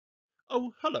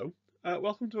Oh, hello.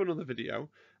 Welcome to another video.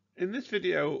 In this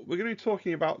video, we're going to be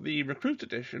talking about the Recruit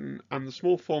Edition and the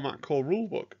small format core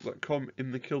rulebook that come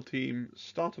in the Kill Team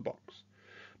starter box.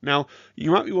 Now,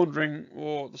 you might be wondering,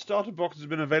 well, the starter box has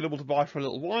been available to buy for a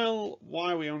little while.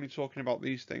 Why are we only talking about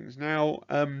these things now?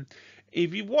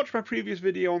 If you've watched my previous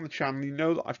video on the channel, you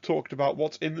know that I've talked about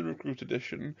what's in the Recruit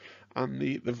Edition and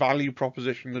the value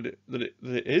proposition that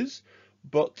it is.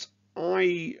 But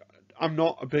I'm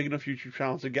not a big enough YouTube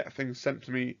channel to get things sent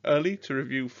to me early to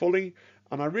review fully,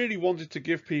 and I really wanted to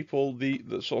give people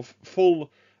the sort of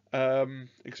full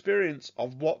experience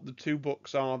of what the two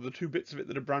books are, the two bits of it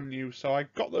that are brand new. So I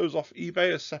got those off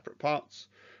eBay as separate parts,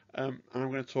 and I'm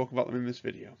going to talk about them in this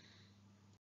video.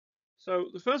 So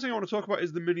the first thing I want to talk about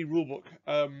is the mini rulebook.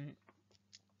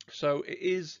 So it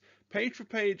is page for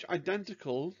page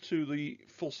identical to the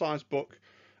full-size book,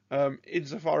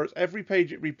 insofar as every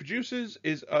page it reproduces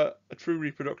is a true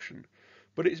reproduction,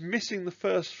 but it's missing the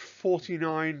first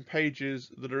 49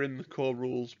 pages that are in the core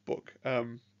rules book,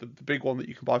 the big one that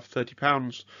you can buy for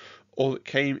 £30, or that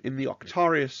came in the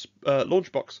Octarius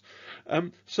launch box.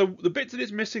 So the bits that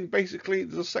it's missing, basically,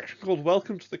 there's a section called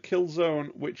Welcome to the Kill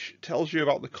Zone, which tells you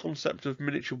about the concept of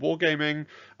miniature wargaming,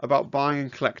 about buying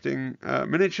and collecting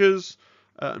miniatures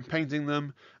and painting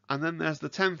them. And then there's the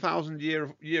 10,000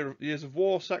 years of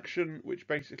war section, which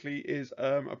basically is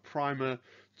a primer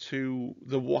to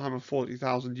the Warhammer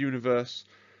 40,000 universe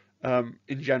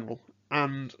in general.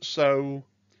 And so,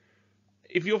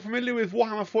 if you're familiar with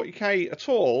Warhammer 40k at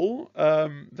all,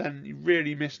 then you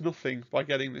really miss nothing by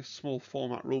getting this small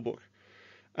format rulebook.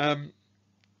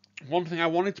 One thing I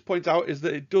wanted to point out is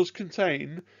that it does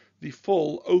contain the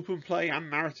full open play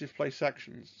and narrative play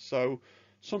sections. So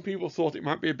some people thought it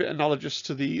might be a bit analogous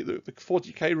to the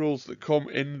 40k rules that come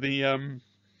in the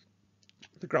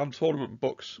Grand Tournament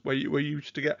books, where you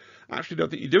used to get. I actually don't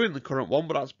think you do in the current one,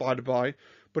 but that's by the by.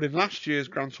 But in last year's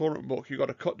Grand Tournament book, you got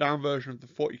a cut down version of the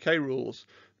 40k rules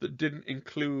that didn't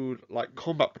include like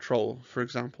combat patrol, for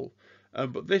example.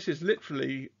 But this is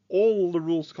literally all the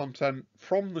rules content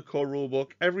from the core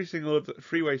rulebook, every single of the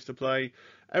free ways to play,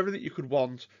 everything you could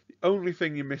want. The only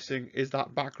thing you're missing is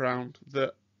that background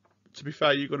that, to be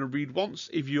fair, you're going to read once.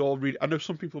 If you're read, I know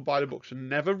some people buy the books and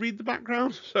never read the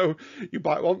background, so you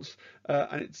buy it once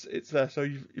and it's there. So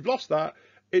you've lost that.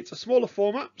 It's a smaller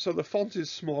format, so the font is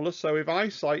smaller. So if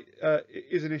eyesight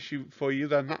is an issue for you,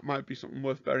 then that might be something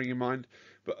worth bearing in mind.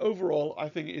 But overall, I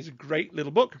think it is a great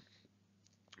little book,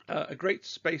 a great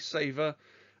space saver.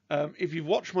 If you've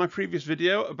watched my previous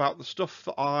video about the stuff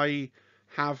that I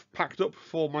have packed up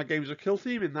for my Games of Kill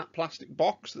Team in that plastic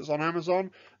box that's on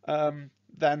Amazon,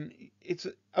 then it's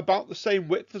about the same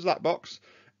width as that box.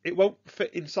 It won't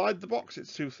fit inside the box,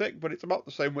 it's too thick, but it's about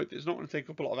the same width. It's not going to take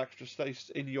up a lot of extra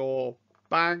space in your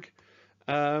bag.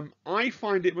 I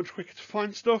find it much quicker to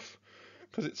find stuff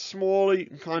because it's smaller. You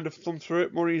can kind of thumb through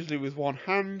it more easily with one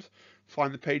hand,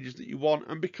 find the pages that you want,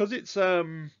 and because it's a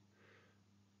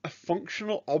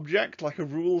functional object like a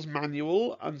rules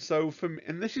manual, and so for me,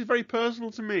 and this is very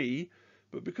personal to me,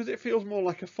 but because it feels more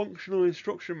like a functional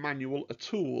instruction manual, a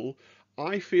tool,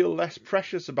 I feel less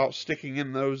precious about sticking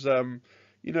in those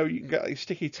you know, you can get these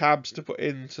sticky tabs to put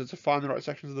in to find the right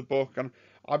sections of the book, and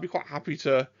I'd be quite happy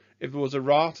to, if there was a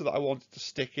errata that I wanted to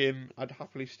stick in, I'd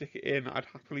happily stick it in. I'd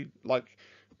happily like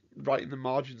write in the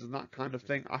margins and that kind of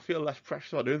thing. I feel less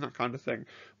pressure about doing that kind of thing.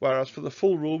 Whereas for the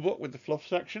full rule book with the fluff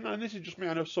section, and this is just me,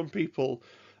 I know some people,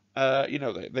 you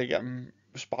know, they get them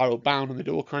spiral bound and they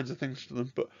do all kinds of things to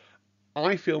them, but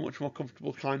I feel much more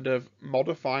comfortable kind of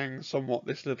modifying somewhat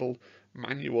this little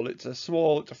manual. It's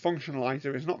a functional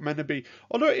item. It's not meant to be,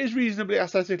 although it is reasonably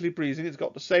aesthetically pleasing. It's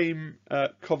got the same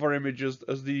cover image as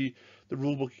the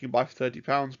rulebook you can buy for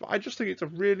 £30. But I just think it's a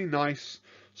really nice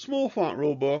small format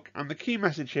rulebook. And the key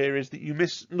message here is that you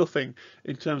miss nothing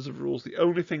in terms of rules. The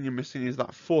only thing you're missing is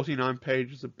that 49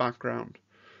 pages of background.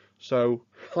 So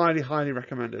highly, highly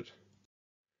recommended.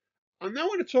 I'm now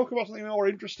going to talk about something more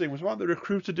interesting, which is about the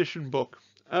Recruit Edition book.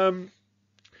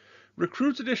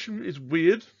 Recruit Edition is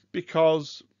weird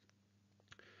because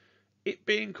it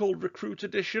being called Recruit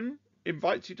Edition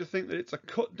invites you to think that it's a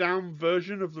cut down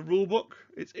version of the rulebook.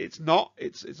 It's not.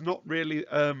 It's not really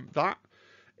that.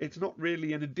 It's not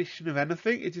really an edition of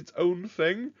anything. It's its own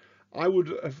thing. I would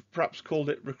have perhaps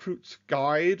called it Recruit's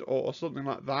Guide or something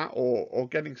like that, or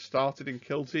Getting Started in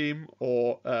Kill Team,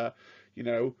 or you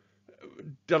know,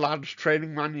 the lad's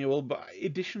training manual, but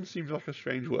edition seems like a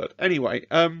strange word. Anyway,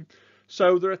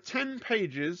 so there are 10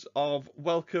 pages of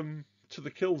Welcome to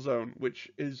the Kill Zone, which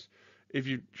is, if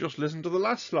you just listen to the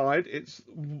last slide, it's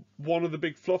one of the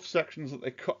big fluff sections that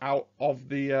they cut out of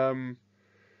the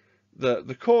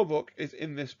The core book is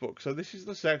in this book. So this is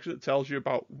the section that tells you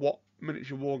about what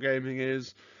miniature wargaming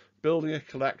is, building a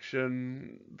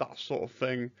collection, that sort of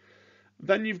thing.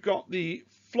 Then you've got the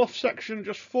fluff section,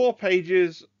 just 4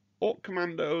 pages, Orc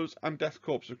Commandos and Death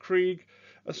Corps of Krieg.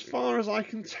 As far as I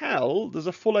can tell, there's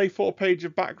a full A4 page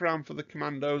of background for the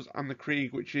Commandos and the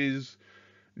Krieg, which is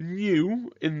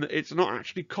new in that it's not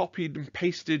actually copied and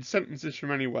pasted sentences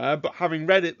from anywhere, but having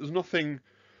read it, there's nothing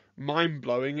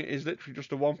mind-blowing. It is literally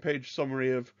just a 1-page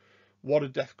summary of what a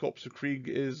Death Corps of Krieg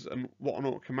is and what an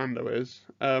Orc Commando is.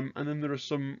 And then there are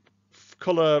some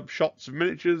colour shots of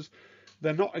miniatures.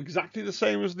 They're not exactly the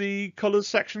same as the colours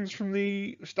sections from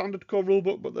the standard core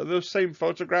rulebook, but they're those same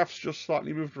photographs, just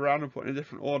slightly moved around and put in a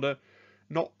different order.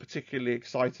 Not particularly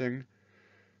exciting.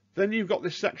 Then you've got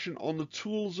this section on the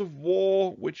tools of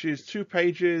war, which is 2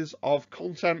 pages of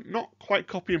content, not quite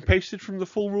copy and pasted from the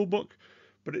full rulebook,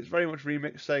 but it's very much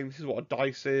remixed, saying this is what a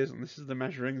dice is, and this is the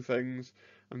measuring things,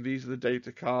 and these are the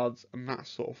data cards, and that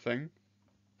sort of thing.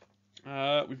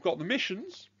 We've got the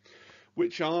missions,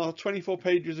 which are 24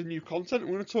 pages of new content.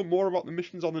 We're going to talk more about the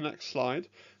missions on the next slide.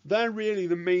 They're really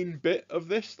the main bit of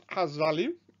this that has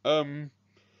value. Talk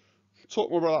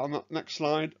more about that on that next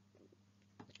slide.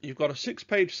 You've got a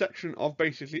 6-page section of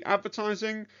basically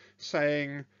advertising,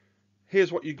 saying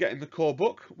here's what you get in the core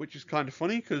book, which is kind of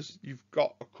funny because you've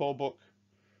got a core book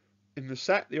in the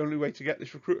set. The only way to get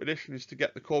this Recruit Edition is to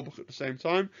get the core book at the same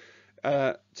time.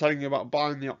 Telling you about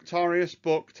buying the Octarius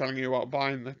book, telling you about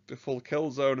buying the full kill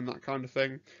zone and that kind of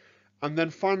thing. And then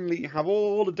finally you have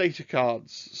all the data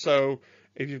cards. So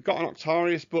if you've got an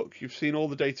Octarius book, you've seen all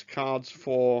the data cards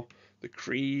for the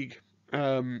Krieg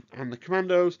and the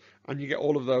Commandos, and you get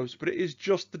all of those. But it is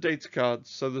just the data cards,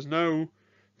 so there's no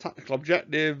tactical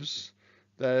objectives,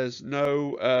 there's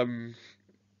no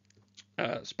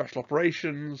special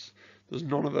operations, there's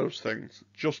none of those things,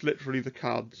 just literally the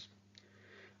cards.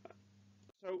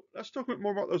 So let's talk a bit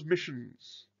more about those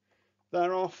missions.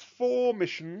 There are 4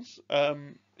 missions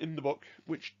in the book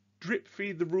which drip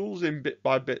feed the rules in bit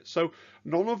by bit. So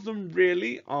none of them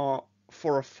really are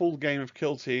for a full game of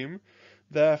Kill Team.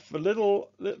 They're for little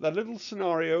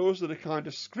scenarios that are kind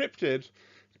of scripted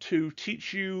to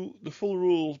teach you the full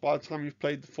rules by the time you've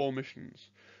played the 4 missions.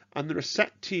 And there are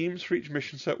set teams for each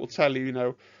mission, so it will tell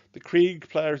you, the Krieg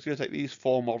player is going to take these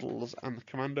 4 models, and the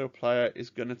Commando player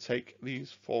is going to take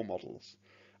these 4 models.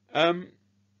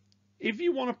 If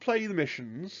you want to play the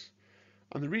missions,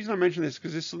 and the reason I mention this is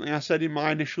because this is something I said in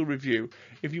my initial review,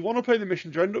 if you want to play the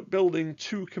missions, you end up building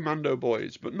 2 Commando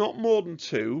boys, but not more than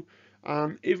 2.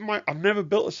 And I've never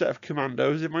built a set of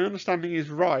Commandos. If my understanding is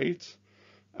right,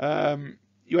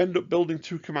 you end up building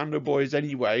 2 Commando boys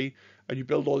anyway, and you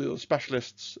build all the other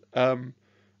specialists, and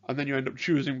then you end up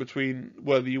choosing between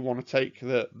whether you want to take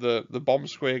the Bomb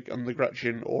Squig and the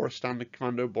Gretchen or a standard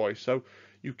Commando boy. So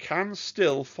you can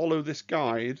still follow this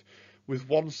guide with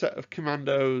 1 set of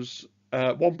Commandos,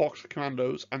 1 box of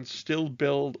Commandos, and still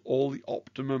build all the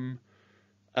optimum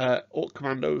Orc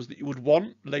Commandos that you would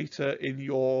want later in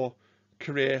your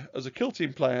career as a Kill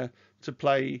Team player to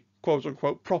play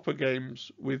quote-unquote proper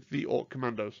games with the Orc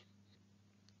Commandos.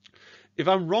 If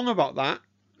I'm wrong about that,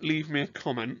 leave me a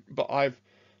comment, but I've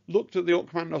looked at the Orc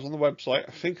Commandos on the website.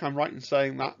 I think I'm right in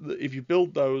saying that if you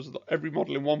build those, every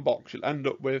model in 1 box, you'll end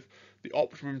up with the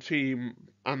optimum team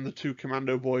and the 2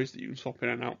 Commando boys that you can swap in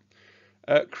and out.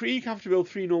 Krieg have to build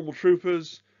 3 normal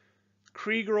troopers.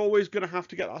 Krieg are always going to have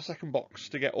to get that 2nd box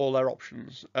to get all their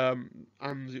options.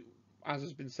 And as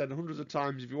has been said hundreds of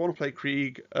times, if you want to play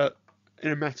Krieg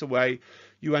in a meta way,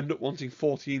 you end up wanting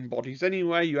 14 bodies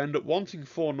anyway. You end up wanting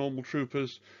 4 normal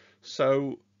troopers.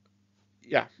 So,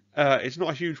 yeah, it's not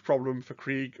a huge problem for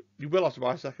Krieg. You will have to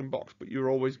buy a 2nd box, but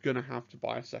you're always going to have to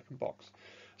buy a 2nd box.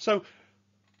 So,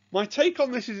 my take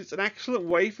on this is it's an excellent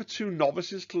way for 2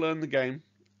 novices to learn the game.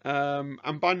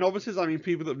 And by novices, I mean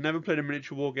people that have never played a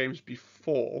miniature war games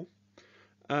before.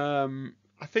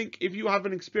 I think if you have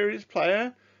an experienced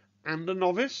player and a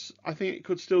novice, I think it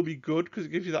could still be good because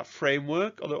it gives you that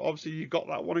framework. Although obviously you've got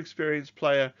that one experienced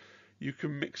player, you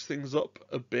can mix things up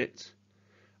a bit.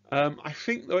 I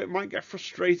think though it might get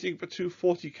frustrating for 2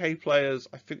 40k players.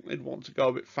 I think they'd want to go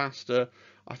a bit faster.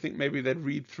 I think maybe they'd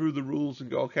read through the rules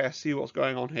and go, okay, I see what's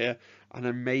going on here, and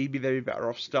then maybe they'd be better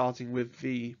off starting with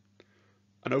an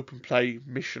open play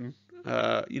mission,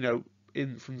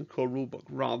 in from the core rulebook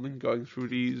rather than going through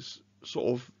these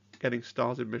sort of getting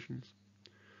started missions.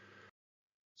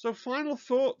 So final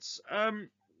thoughts.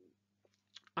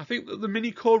 I think that the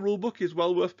mini core rulebook is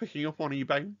well worth picking up on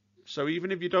eBay. So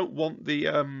even if you don't want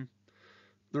the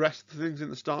the rest of the things in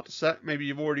the starter set. Maybe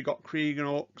you've already got Krieg and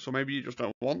Orcs, or maybe you just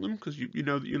don't want them because you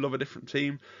know that you love a different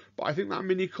team. But I think that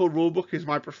mini core rulebook is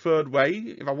my preferred way.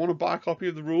 If I want to buy a copy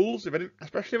of the rules,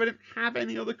 especially if I didn't have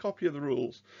any other copy of the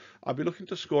rules, I'd be looking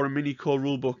to score a mini core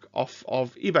rulebook off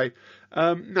of eBay.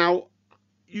 Now,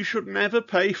 you should never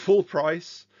pay full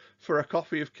price for a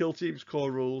copy of Kill Team's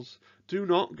core rules. Do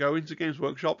not go into Games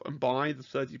Workshop and buy the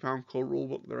 £30 core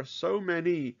rulebook. There are so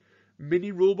many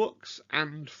mini rulebooks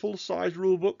and full-size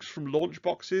rulebooks from launch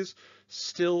boxes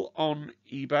still on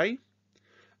eBay.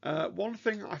 One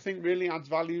thing I think really adds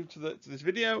value to this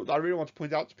video that I really want to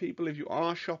point out to people: if you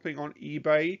are shopping on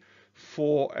eBay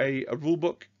for a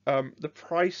rulebook, the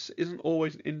price isn't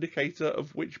always an indicator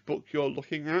of which book you're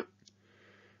looking at.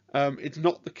 It's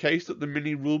not the case that the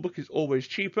mini rulebook is always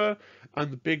cheaper and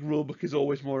the big rulebook is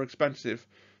always more expensive.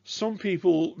 Some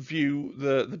people view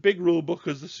the big rulebook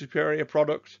as the superior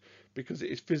product because it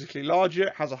is physically larger,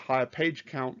 it has a higher page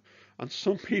count, and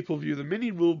some people view the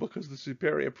mini rulebook as the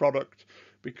superior product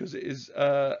because it is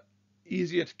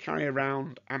easier to carry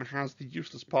around and has the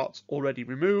useless parts already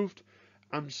removed,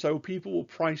 and so people will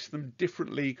price them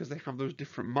differently because they have those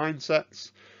different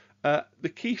mindsets. The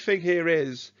key thing here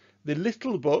is the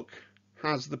little book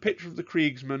has the picture of the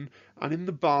Kriegsman, and in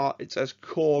the bar it says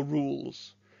core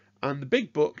rules. And the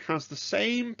big book has the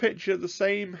same picture, the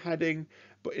same heading,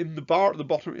 but in the bar at the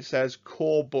bottom it says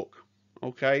core book.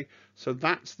 Okay, so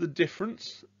that's the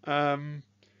difference. And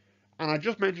I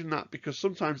just mentioned that because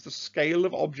sometimes the scale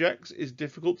of objects is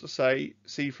difficult to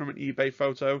see from an eBay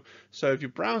photo. So if you're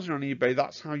browsing on eBay,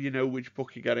 that's how you know which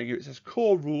book you're getting. If it says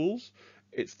core rules,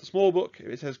 it's the small book. If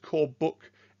it says core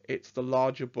book, it's the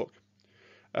larger book.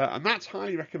 And that's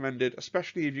highly recommended,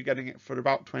 especially if you're getting it for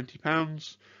about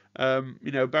 £20.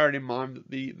 You know, bearing in mind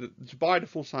that to buy the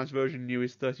full-size version new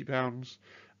is £30,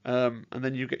 and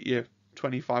then you get your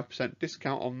 25%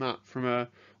 discount on that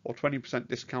or 20%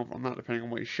 discount on that depending on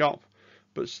where you shop.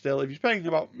 But still, if you're paying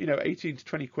about 18 to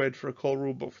 20 quid for a core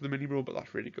rule book for the mini rule, but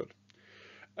that's really good.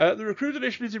 The Recruit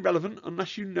Edition is irrelevant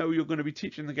unless you know you're going to be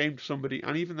teaching the game to somebody,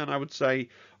 and even then I would say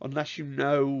unless you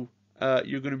know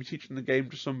you're going to be teaching the game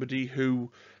to somebody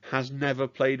who has never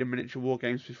played a miniature war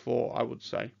games before, I would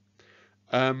say.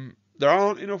 There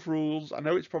aren't enough rules. I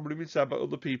know it's probably been said by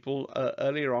other people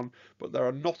earlier on, but there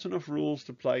are not enough rules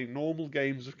to play normal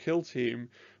games of Kill Team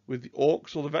with the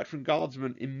Orcs or the Veteran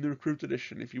Guardsmen in the Recruit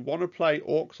Edition. If you want to play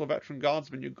Orcs or Veteran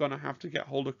Guardsmen, you're going to have to get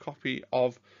hold of a copy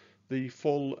of the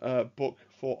full book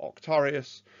for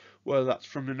Octarius, whether that's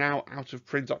from the now out of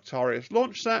print Octarius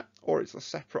launch set or it's a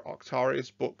separate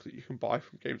Octarius book that you can buy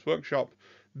from Games Workshop.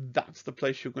 That's the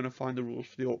place you're going to find the rules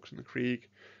for the Orcs and the Krieg.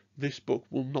 This book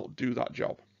will not do that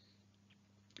job.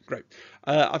 Great.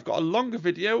 I've got a longer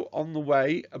video on the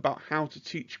way about how to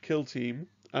teach Kill Team.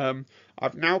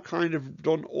 I've now kind of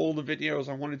done all the videos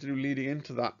I wanted to do leading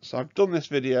into that. So I've done this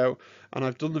video, and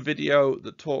I've done the video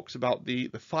that talks about the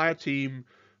Fire Team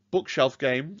bookshelf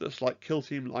game that's like Kill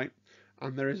Team Light.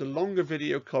 And there is a longer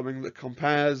video coming that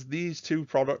compares these two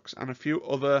products and a few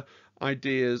other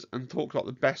ideas and talks about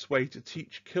the best way to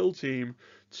teach Kill Team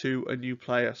to a new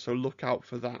player. So look out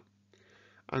for that.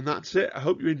 And that's it. I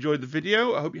hope you enjoyed the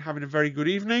video. I hope you're having a very good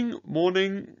evening,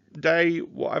 morning, day,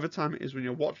 whatever time it is when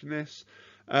you're watching this.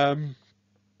 Have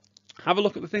a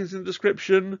look at the things in the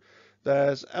description.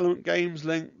 There's Element Games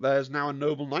link. There's now a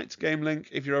Noble Knights game link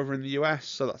if you're over in the US.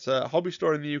 So that's a hobby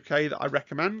store in the UK that I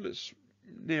recommend. It's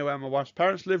near where my wife's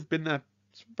parents live. Been there.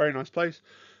 It's a very nice place.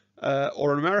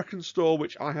 Or an American store,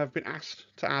 which I have been asked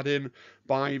to add in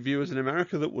by viewers in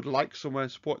America that would like somewhere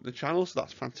supporting the channel. So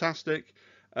that's fantastic.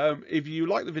 If you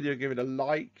like the video, give it a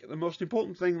like. The most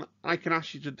important thing that I can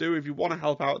ask you to do if you want to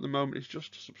help out at the moment is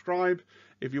just to subscribe.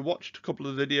 If you watched a couple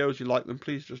of the videos, you like them,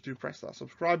 please just do press that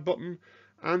subscribe button.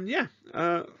 And yeah,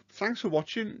 thanks for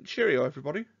watching. Cheerio,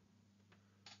 everybody.